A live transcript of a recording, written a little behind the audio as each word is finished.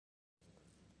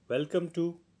Welcome to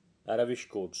Aravish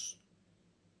Quotes.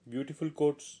 Beautiful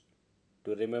quotes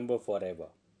to remember forever.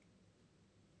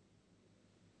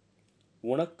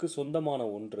 உனக்கு சொந்தமான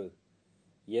ஒன்று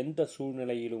எந்த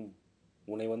சூழ்நிலையிலும்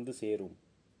உன்னை வந்து சேரும்.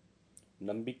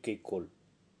 நம்பிக்கை கொள்.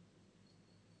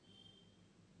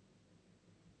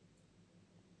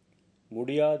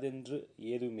 முடியாதென்று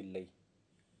ஏதுமில்லை.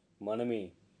 மனமே,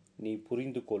 நீ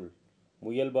புரிந்து கொள்.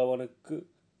 முயல்பவனுக்கு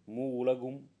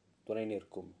உலகும் துணை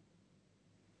நிற்கும்.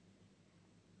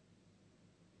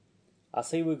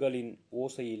 அசைவுகளின்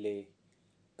ஓசையிலே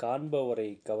காண்பவரை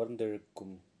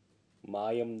கவர்ந்தெழுக்கும்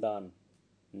மாயம்தான்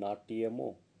நாட்டியமோ?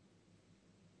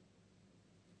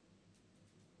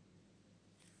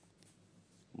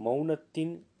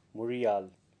 மௌனத்தின் மொழியால்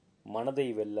மனதை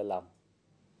வெல்லலாம்,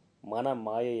 மன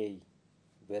மாயையை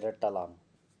விரட்டலாம்.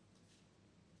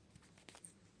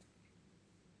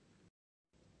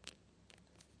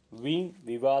 வீண்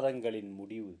விவாதங்களின்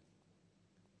முடிவு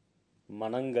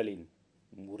மனங்களின்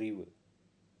முறிவு.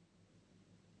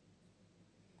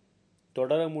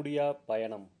 தொடர முடியா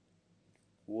பயணம்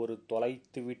ஒரு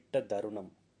தொலைத்துவிட்ட தருணம்.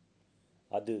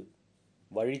 அது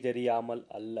வழி தெரியாமல்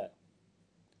அல்ல,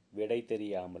 விடை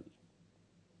தெரியாமல்.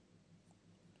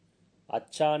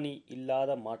 அச்சாணி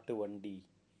இல்லாத மாட்டு வண்டி,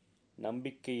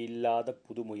 நம்பிக்கை இல்லாத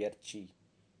புது முயற்சி,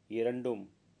 இரண்டும்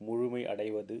முழுமை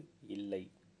அடைவது இல்லை.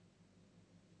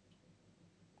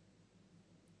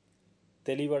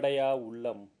 தெளிவடையா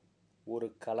உள்ளம் ஒரு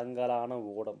கலங்கலான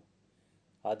ஓடம்.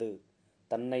 அது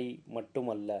தன்னை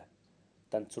மட்டுமல்ல,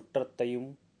 தன் சுற்றத்தையும்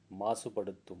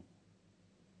மாசுபடுத்தும்.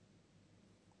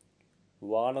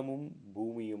 வானமும்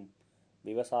பூமியும்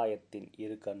விவசாயத்தின்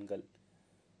இரு கண்கள்.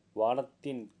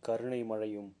 வானத்தின் கருணை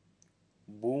மழையும்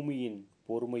பூமியின்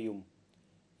பொறுமையும்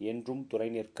என்றும் துணை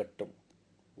நிற்கட்டும்.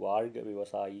 வாழ்க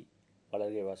விவசாயி,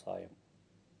 வளர்க விவசாயம்.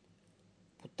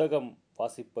 புத்தகம்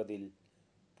வாசிப்பதில்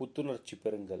புத்துணர்ச்சி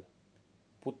பெறுங்கள்.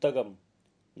 புத்தகம்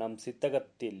நம்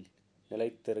சித்தகத்தில்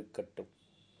நிலைத்திருக்கட்டும்.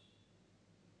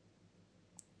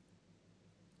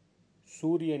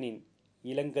 சூரியனின்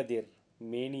இளங்கதிர்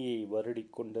மேனியை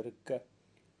வருடிக் கொண்டிருக்க,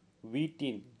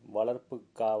 வீட்டின் வளர்ப்பு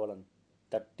காவலன்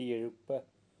தட்டி எழுப்ப,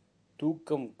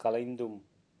 தூக்கம் கலைந்தும்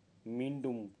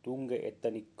மீண்டும் தூங்க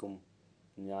எத்தனிக்கும்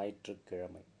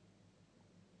ஞாயிற்றுக்கிழமை.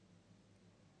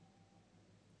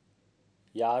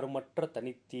 யாருமற்ற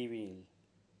தனித்தீவில்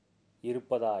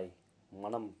இருப்பதாய்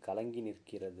மனம் கலங்கி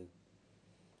நிற்கிறது.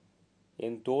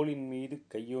 என் தோளின் மீது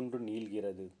கையொன்று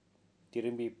நீள்கிறது.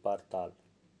 திரும்பி பார்த்தால்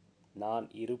நான்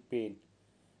இருப்பேன்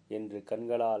என்று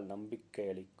கண்களால் நம்பிக்கை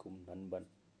அளிக்கும் நண்பன்.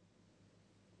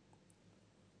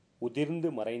 உதிர்ந்து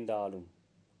மறைந்தாலும்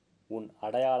உன்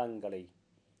அடையாளங்களை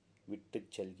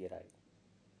விட்டுச் செல்கிறாய்.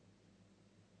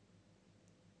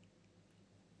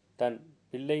 தன்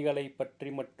பிள்ளைகளை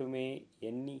பற்றி மட்டுமே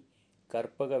எண்ணி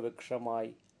கற்பக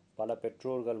விருட்சமாய் பல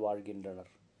பெற்றோர்கள்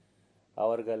வாழ்கின்றனர்.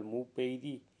 அவர்கள்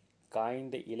மூப்பெய்தி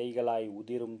காய்ந்த இலைகளாய்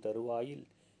உதிரும் தருவாயில்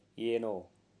ஏனோ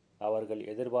அவர்கள்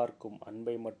எதிர்பார்க்கும்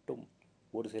அன்பை மட்டும்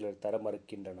ஒரு சிலர் தர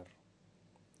மறுக்கின்றனர்.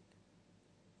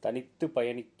 தனித்து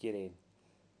பயணிக்கிறேன்.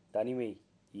 தனிமை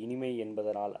இனிமை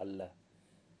என்பதனால் அல்ல,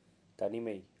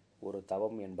 தனிமை ஒரு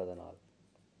தவம் என்பதனால்.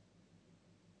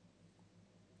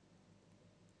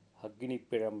 அக்னி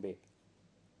பிழம்பே,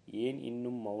 ஏன்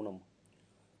இன்னும் மௌனம்?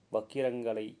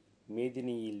 வக்கிரங்களை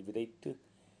மேதினியில் விதைத்து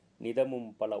நிதமும்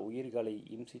பல உயிர்களை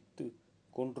இம்சித்து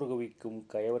கொன்று குவிக்கும்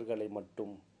கயவர்களை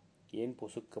மட்டும் ஏன்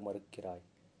பொசுக்க மறுக்கிறாய்?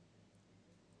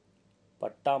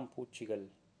 பட்டாம்பூச்சிகள்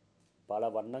பல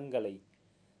வண்ணங்களை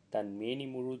தன் மேனி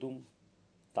முழுதும்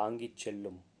தாங்கிச்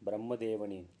செல்லும்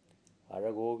பிரம்மதேவனின்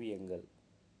அழகோவியங்கள்.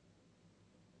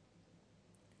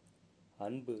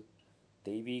 அன்பு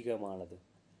தெய்வீகமானது.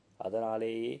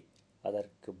 அதனாலேயே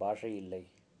அதற்கு பாஷை இல்லை,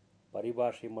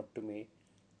 பரிபாஷை மட்டுமே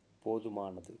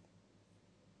போதுமானது.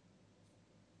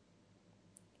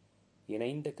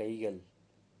 இணைந்த கைகள்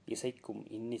இசைக்கும்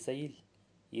இன்னிசையில்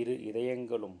இரு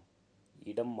இதயங்களும்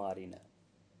இடம் மாறின.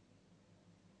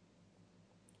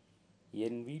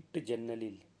 என் வீட்டு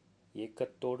ஜன்னலில்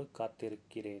ஏக்கத்தோடு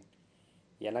காத்திருக்கிறேன்.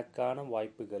 எனக்கான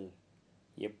வாய்ப்புகள்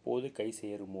எப்போது கை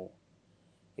சேருமோ?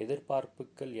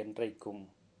 எதிர்பார்ப்புகள் என்றைக்கும்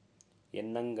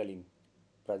எண்ணங்களின்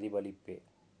பிரதிபலிப்பே.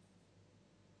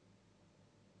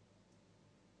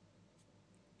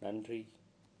 நன்றி,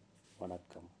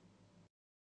 வணக்கம்.